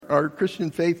our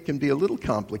Christian faith can be a little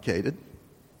complicated.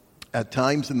 At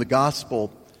times in the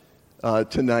gospel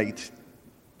tonight,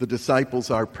 the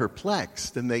disciples are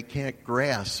perplexed and they can't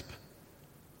grasp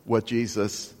what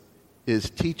Jesus is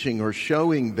teaching or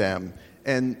showing them.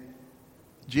 And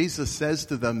Jesus says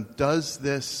to them, "Does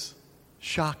this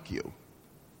shock you?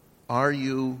 Are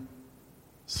you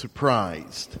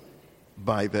surprised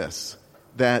by this?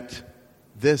 That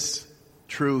this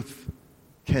truth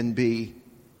can be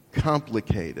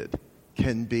complicated,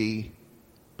 can be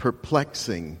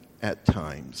perplexing at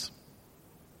times."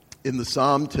 In the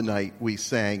psalm tonight, we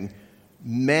sang,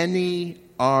 "Many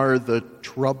are the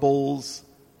troubles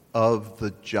of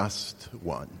the just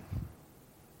one."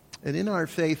 And in our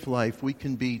faith life, we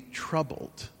can be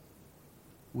troubled.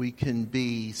 We can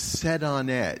be set on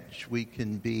edge. We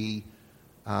can be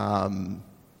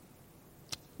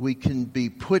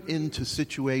put into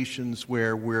situations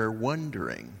where we're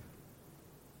wondering,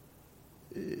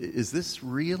 is this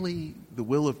really the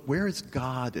will of, where is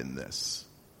God in this?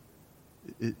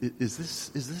 Is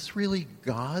this really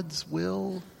God's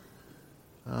will?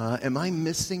 Am I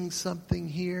missing something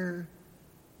here?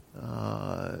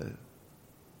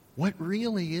 What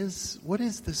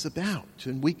is this about?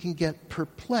 And we can get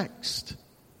perplexed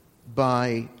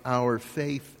by our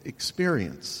faith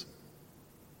experience.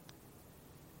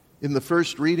 In the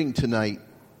first reading tonight,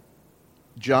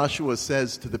 Joshua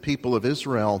says to the people of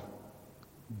Israel,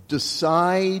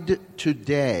 "Decide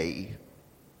today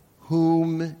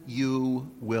whom you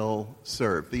will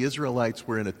serve." The Israelites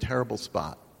were in a terrible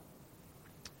spot.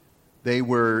 They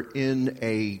were in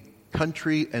a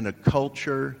country and a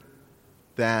culture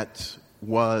that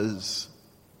was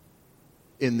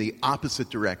in the opposite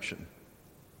direction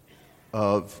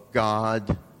of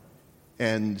God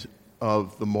and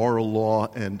of the moral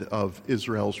law and of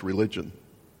Israel's religion.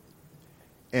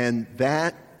 And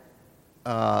that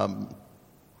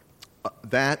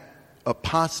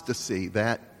apostasy,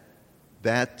 that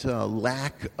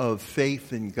lack of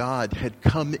faith in God had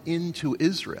come into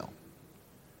Israel.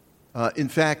 In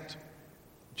fact,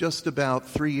 just about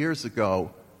 3 years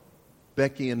ago,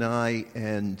 Becky and I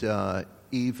and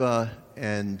Eva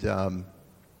and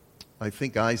I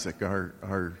think Isaac,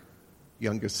 our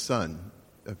youngest son,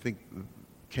 I think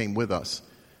came with us.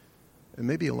 And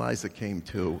maybe Eliza came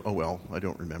too. Oh, well, I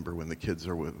don't remember when the kids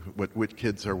are which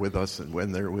kids are with us and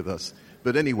when they're with us.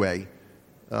 But anyway,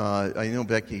 I know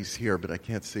Becky's here, but I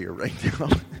can't see her right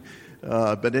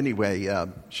now. But anyway,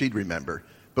 she'd remember.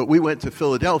 But we went to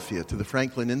Philadelphia to the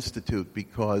Franklin Institute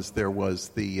because there was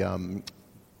the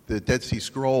Dead Sea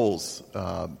Scrolls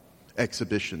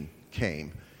exhibition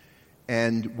came.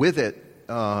 And with it,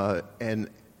 an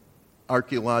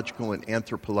archaeological and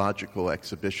anthropological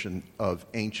exhibition of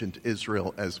ancient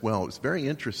Israel as well. It was very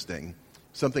interesting.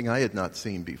 Something I had not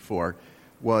seen before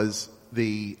was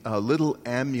the little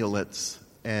amulets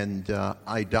and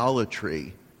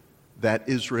idolatry that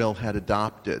Israel had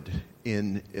adopted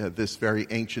in this very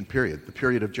ancient period, the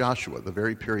period of Joshua, the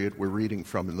very period we're reading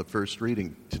from in the first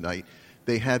reading tonight.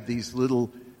 They had these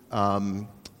little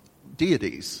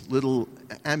deities, little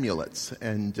amulets,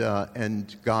 and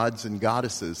gods and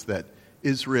goddesses that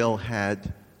Israel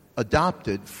had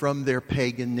adopted from their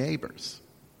pagan neighbors.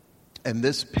 And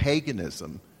this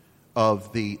paganism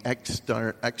of the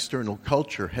external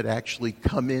culture had actually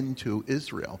come into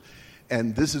Israel.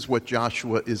 And this is what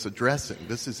Joshua is addressing.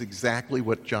 This is exactly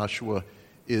what Joshua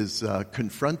is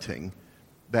confronting,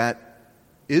 that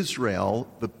Israel,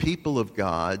 the people of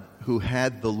God, who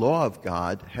had the law of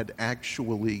God, had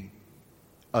actually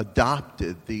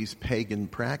adopted these pagan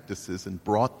practices and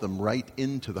brought them right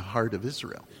into the heart of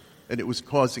Israel. And it was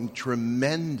causing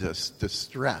tremendous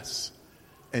distress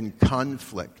and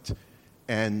conflict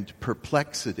and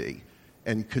perplexity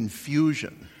and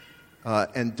confusion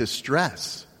and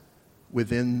distress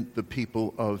within the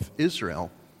people of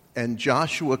Israel. And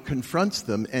Joshua confronts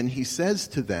them and he says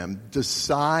to them,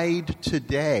 "Decide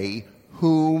today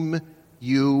whom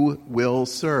you will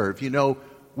serve." You know,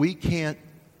 we can't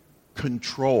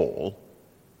control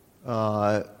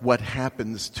what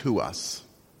happens to us.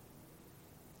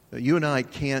 You and I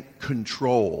can't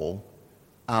control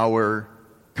our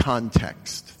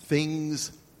context.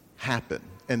 Things happen,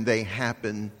 and they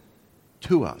happen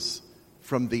to us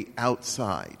from the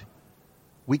outside.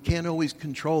 We can't always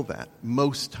control that.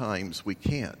 Most times we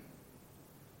can't.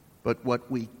 But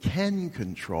what we can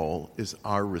control is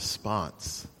our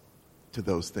response to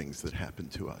those things that happen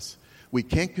to us. We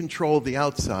can't control the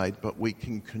outside, but we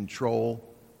can control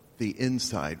the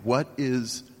inside. What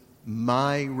is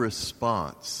my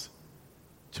response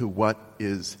to what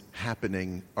is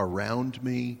happening around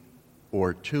me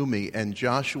or to me? And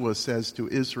Joshua says to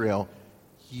Israel,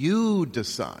 You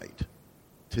decide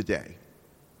today.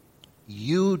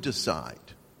 You decide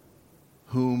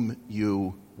whom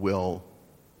you will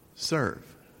serve,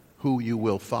 who you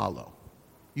will follow.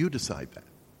 You decide that.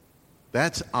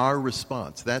 That's our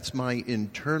response. That's my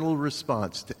internal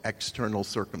response to external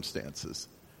circumstances.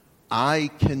 I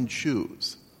can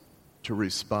choose to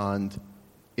respond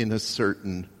in a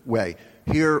certain way.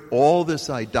 Here, all this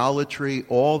idolatry,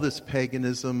 all this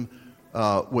paganism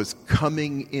was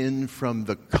coming in from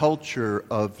the culture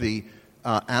of the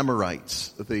Amorites,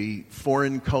 the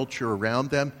foreign culture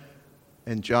around them.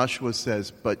 And Joshua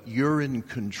says, but you're in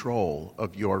control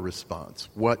of your response.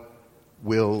 What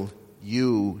will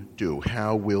you do?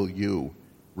 How will you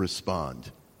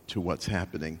respond to what's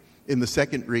happening? In the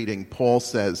second reading, Paul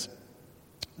says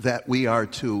that we are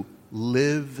to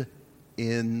live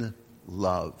in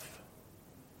love.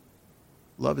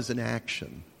 Love is an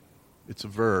action. It's a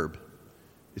verb.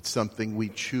 It's something we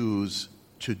choose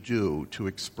to do, to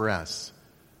express.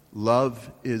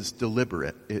 Love is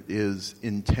deliberate. It is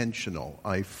intentional.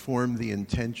 I form the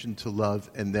intention to love,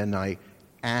 and then I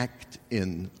act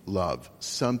in love.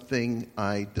 Something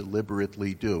I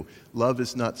deliberately do. Love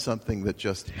is not something that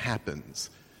just happens.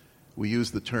 We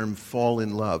use the term fall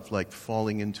in love, like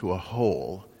falling into a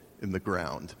hole in the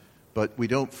ground. But we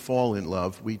don't fall in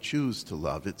love. We choose to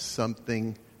love. It's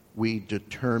something we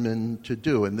determine to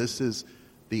do. And this is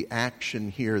the action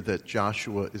here that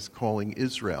Joshua is calling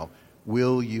Israel.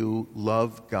 Will you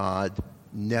love God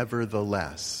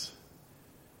nevertheless?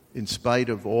 In spite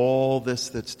of all this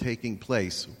that's taking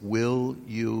place, will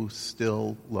you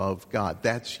still love God?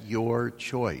 That's your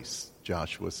choice,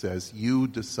 Joshua says. You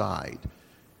decide.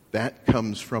 That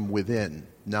comes from within,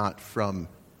 not from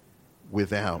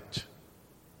without.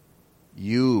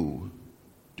 You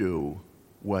do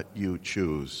what you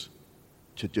choose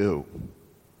to do.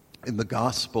 In the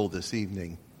gospel this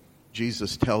evening,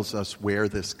 Jesus tells us where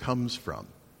this comes from,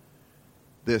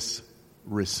 this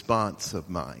response of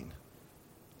mine.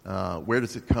 Where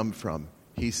does it come from?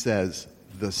 He says,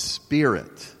 the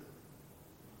Spirit.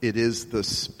 It is the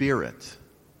Spirit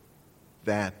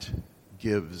that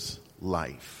gives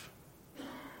life.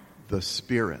 The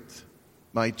Spirit.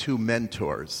 My two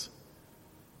mentors,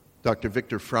 Dr.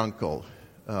 Viktor Frankl,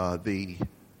 the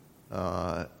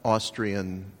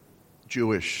Austrian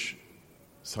Jewish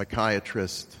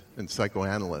psychiatrist and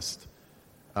psychoanalyst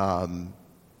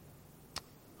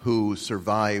who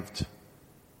survived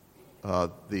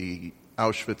the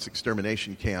Auschwitz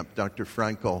extermination camp. Dr.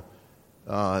 Frankl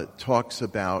talks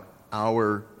about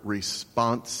our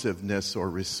responsiveness or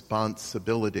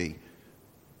responsibility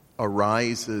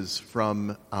arises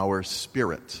from our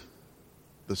spirit,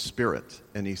 the Spirit.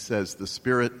 And he says the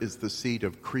Spirit is the seat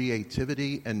of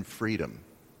creativity and freedom.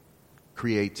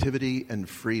 Creativity and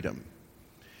freedom.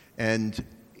 And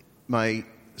my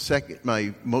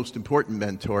most important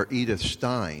mentor, Edith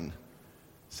Stein,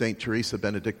 St. Teresa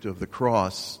Benedicta of the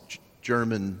Cross,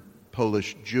 German,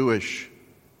 Polish, Jewish,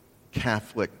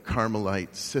 Catholic,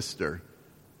 Carmelite sister,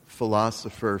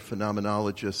 philosopher,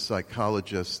 phenomenologist,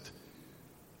 psychologist,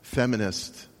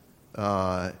 feminist.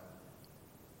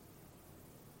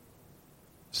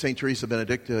 St. Teresa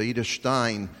Benedicta, Edith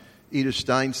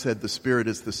Stein said the Spirit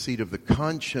is the seat of the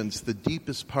conscience, the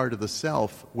deepest part of the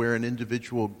self, where an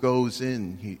individual goes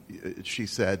in, she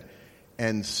said,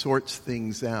 and sorts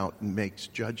things out and makes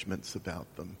judgments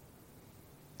about them.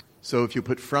 So if you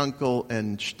put Frankl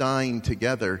and Stein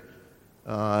together,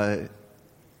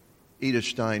 Edith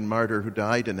Stein, martyr who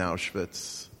died in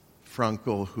Auschwitz,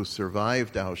 Frankl who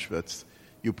survived Auschwitz,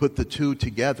 you put the two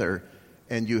together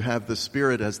and you have the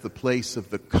Spirit as the place of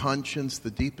the conscience, the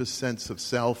deepest sense of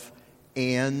self,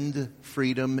 and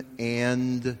freedom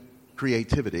and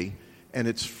creativity. And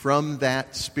it's from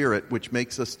that Spirit, which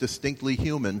makes us distinctly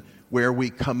human, where we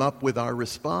come up with our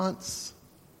response.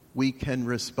 We can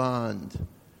respond.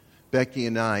 Becky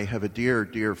and I have a dear,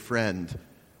 dear friend.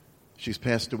 She's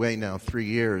passed away now 3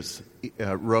 years.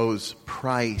 Rose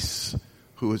Price,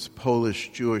 who is a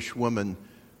Polish-Jewish woman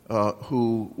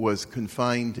who was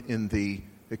confined in the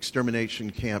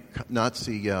extermination camp, not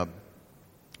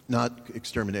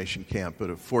extermination camp, but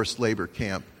a forced labor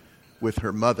camp with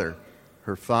her mother.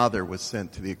 Her father was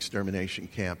sent to the extermination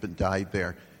camp and died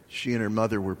there. She and her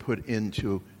mother were put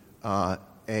into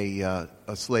a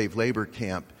slave labor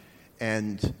camp,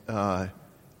 and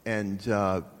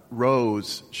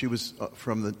Rose, she was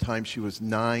from the time she was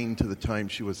 9 to the time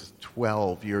she was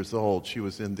 12 years old. She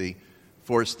was in the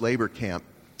forced labor camp,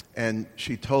 and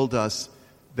she told us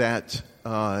that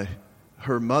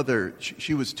her mother,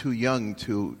 she was too young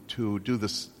to do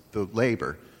the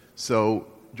labor, so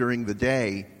during the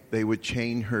day they would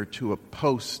chain her to a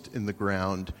post in the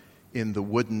ground in the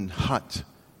wooden hut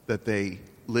that they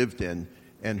lived in,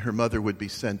 and her mother would be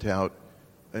sent out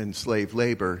in slave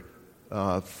labor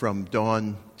from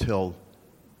dawn till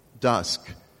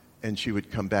dusk, and she would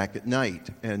come back at night,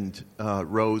 and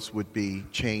Rose would be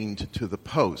chained to the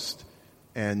post.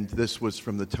 And this was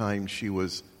from the time she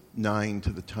was 9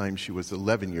 to the time she was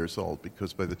 11 years old,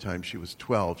 because by the time she was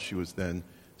 12, she was then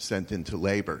sent into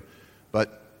labor.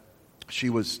 But she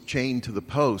was chained to the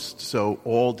post, so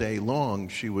all day long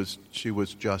she was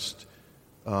just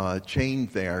chained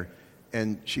there.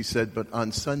 And she said, but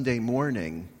on Sunday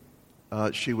morning,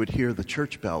 she would hear the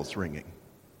church bells ringing.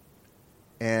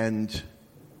 And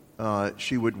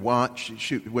she would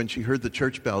watch, when she heard the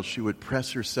church bells, she would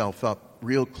press herself up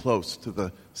real close to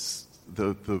the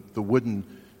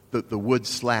wood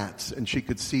slats, and she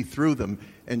could see through them,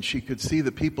 and she could see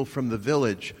the people from the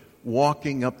village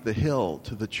walking up the hill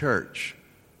to the church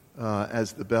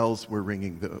as the bells were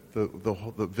ringing.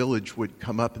 The village would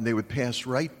come up, and they would pass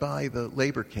right by the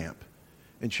labor camp,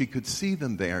 and she could see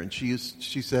them there. And she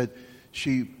said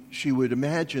she would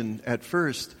imagine at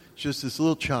first just this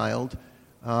little child,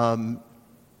 9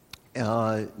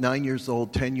 years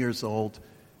old, 10 years old,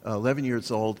 11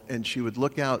 years old, and she would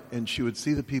look out and she would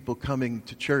see the people coming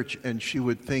to church, and she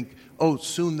would think, oh,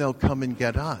 soon they'll come and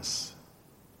get us.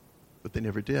 But they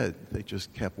never did. They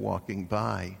just kept walking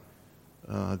by.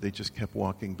 They just kept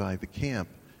walking by the camp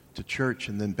to church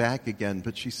and then back again.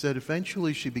 But she said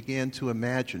eventually she began to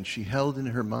imagine. She held in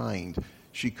her mind,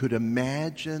 she could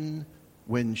imagine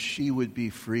when she would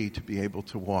be free to be able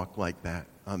to walk like that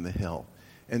on the hill.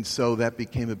 And so that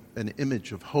became an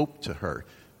image of hope to her,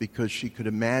 because she could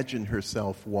imagine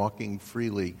herself walking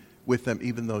freely with them,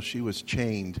 even though she was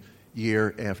chained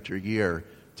year after year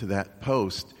to that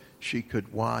post. She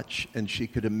could watch and she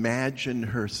could imagine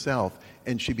herself,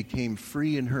 and she became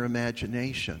free in her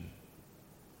imagination.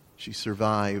 She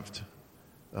survived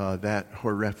that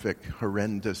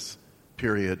horrendous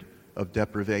period of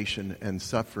deprivation and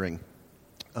suffering,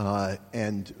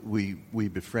 and we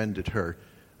befriended her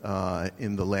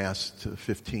in the last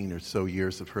 15 or so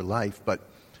years of her life. But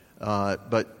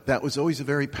that was always a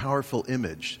very powerful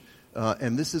image.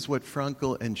 And this is what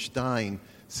Frankl and Stein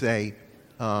say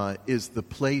is the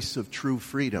place of true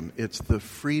freedom. It's the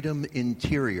freedom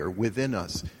interior within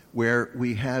us, where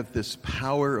we have this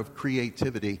power of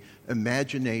creativity,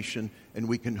 imagination, and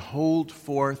we can hold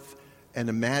forth an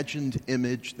imagined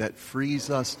image that frees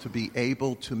us to be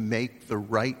able to make the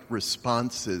right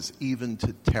responses even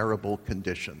to terrible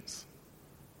conditions,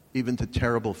 even to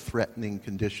terrible threatening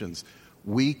conditions.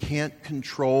 We can't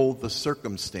control the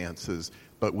circumstances,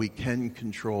 but we can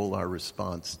control our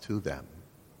response to them.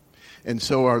 And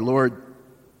so our Lord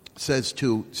says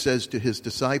to his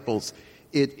disciples,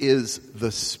 it is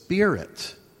the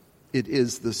Spirit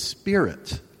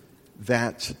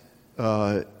that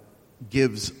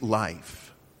gives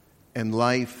life. And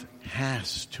life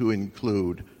has to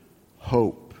include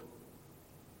hope.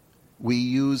 We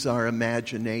use our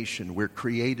imagination. We're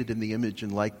created in the image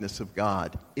and likeness of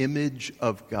God. Image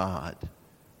of God.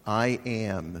 I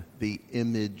am the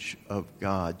image of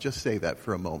God. Just say that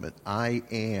for a moment. I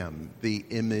am the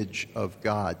image of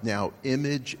God. Now,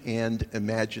 image and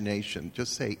imagination.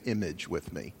 Just say image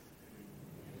with me.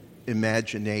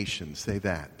 Imagination. Say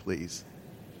that, please.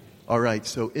 All right,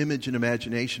 so image and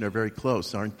imagination are very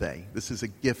close, aren't they? This is a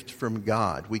gift from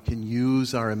God. We can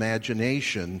use our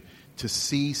imagination to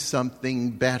see something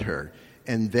better,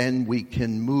 and then we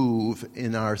can move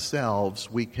in ourselves,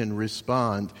 we can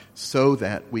respond so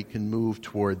that we can move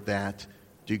toward that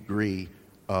degree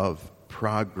of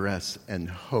progress and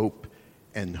hope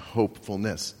and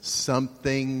hopefulness.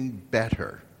 Something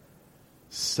better,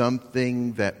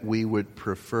 something that we would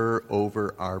prefer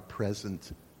over our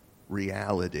present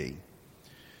reality.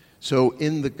 So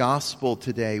in the gospel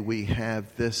today, we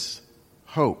have this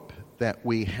hope that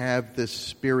we have this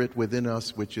Spirit within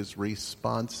us which is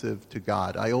responsive to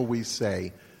God. I always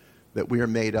say that we are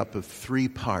made up of 3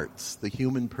 parts. The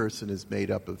human person is made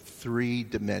up of 3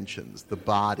 dimensions. The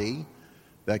body,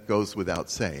 that goes without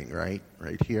saying, right?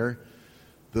 Right here.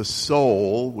 The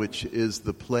soul, which is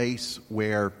the place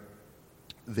where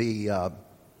the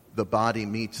body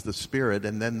meets the spirit,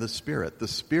 and then the spirit. The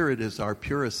spirit is our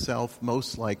purest self,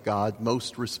 most like God,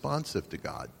 most responsive to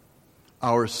God.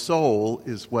 Our soul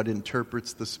is what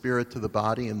interprets the spirit to the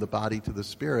body and the body to the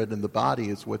spirit, and the body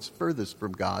is what's furthest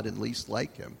from God and least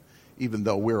like him, even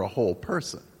though we're a whole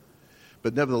person.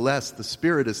 But nevertheless, the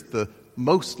spirit is the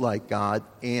most like God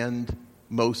and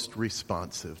most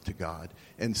responsive to God.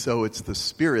 And so it's the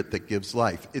spirit that gives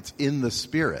life. It's in the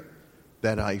spirit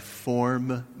that I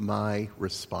form my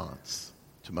response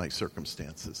to my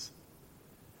circumstances.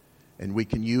 And we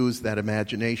can use that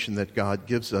imagination that God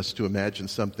gives us to imagine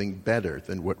something better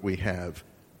than what we have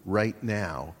right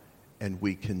now. And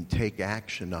we can take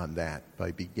action on that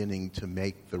by beginning to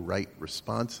make the right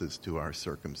responses to our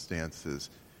circumstances,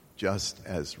 just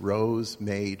as Rose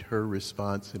made her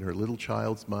response in her little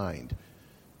child's mind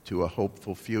to a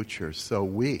hopeful future. So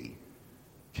we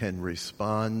can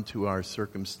respond to our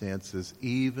circumstances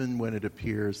even when it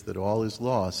appears that all is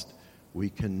lost. We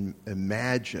can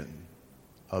imagine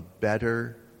a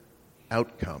better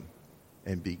outcome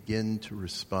and begin to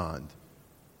respond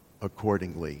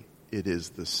accordingly. It is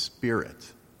the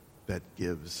Spirit that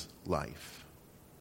gives life.